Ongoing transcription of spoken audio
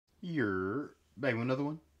You're back with another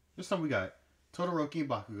one. This time we got Todoroki and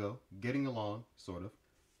Bakugou getting along, sort of.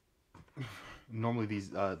 Normally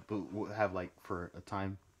these will have like for a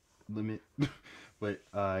time limit, but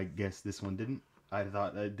I guess this one didn't. I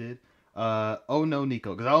thought it did. Oh no,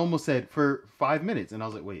 Nico, because I almost said for 5 minutes, and I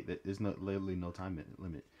was like, wait, there's literally no time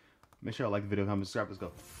limit. Make sure I like the video, comment, subscribe. Let's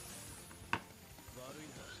go.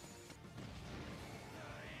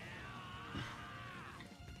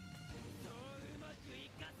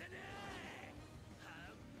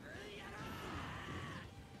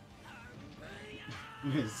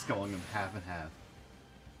 It's calling him half and half.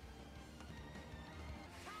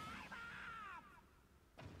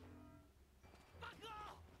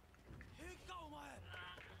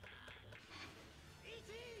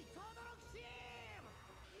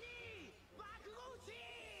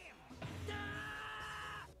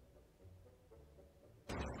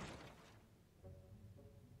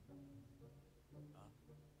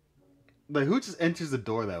 Like, who just enters the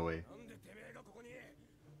door that way?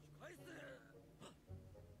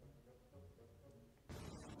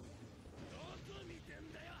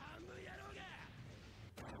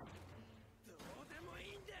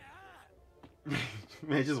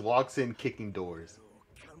 Man just walks in kicking doors.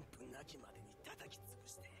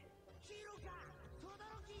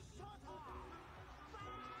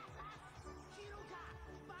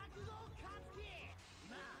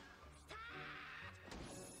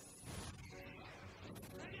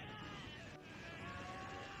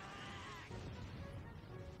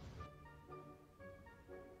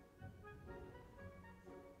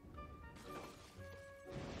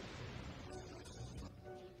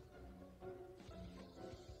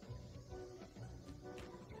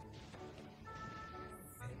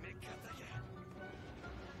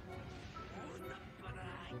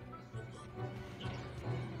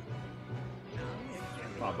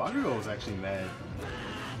 Wow, Bakugou is actually mad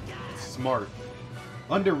smart.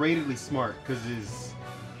 Underratedly smart because his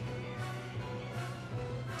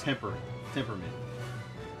temperament.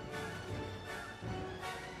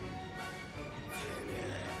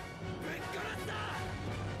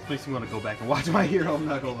 This makes me want to go back and watch My Hero, I'm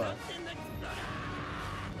not gonna lie.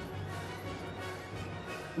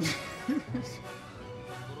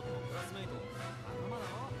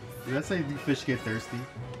 Did I say do fish get thirsty?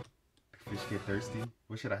 Fish get thirsty?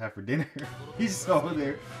 What should I have for dinner? He's just over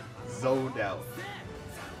there zoned out.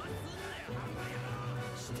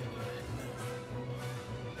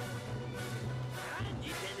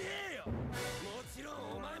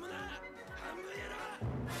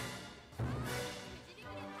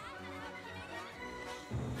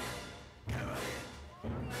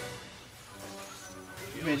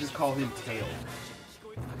 You may just call him Tail.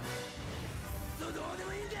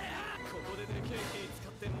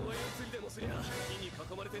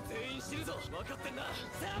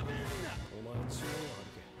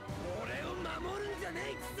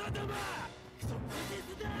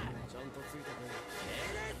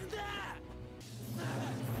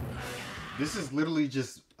 This is literally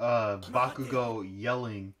just Bakugou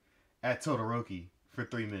yelling at Todoroki for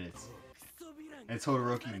 3 minutes. And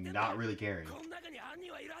Todoroki not really caring.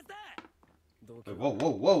 Like,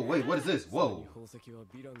 whoa, wait, what is this? Whoa.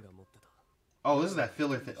 Oh, this is that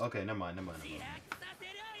filler thing. Okay, never mind.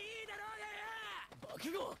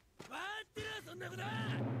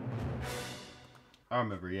 I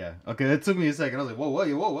remember, yeah. Okay, that took me a second. I was like, whoa,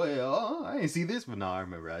 oh, I didn't see this. But no, I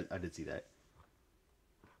remember. I did see that.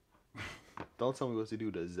 Don't tell me what to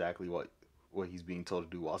do to exactly what he's being told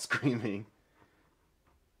to do while screaming.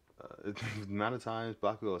 The amount of times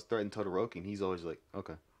Bakugou has threatened Todoroki, and he's always like,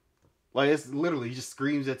 okay. Like, it's literally, he just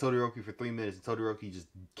screams at Todoroki for 3 minutes, and Todoroki just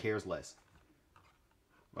cares less.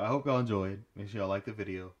 But I hope y'all enjoyed. Make sure y'all like the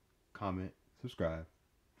video, comment, subscribe.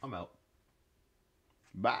 I'm out.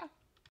 Bye.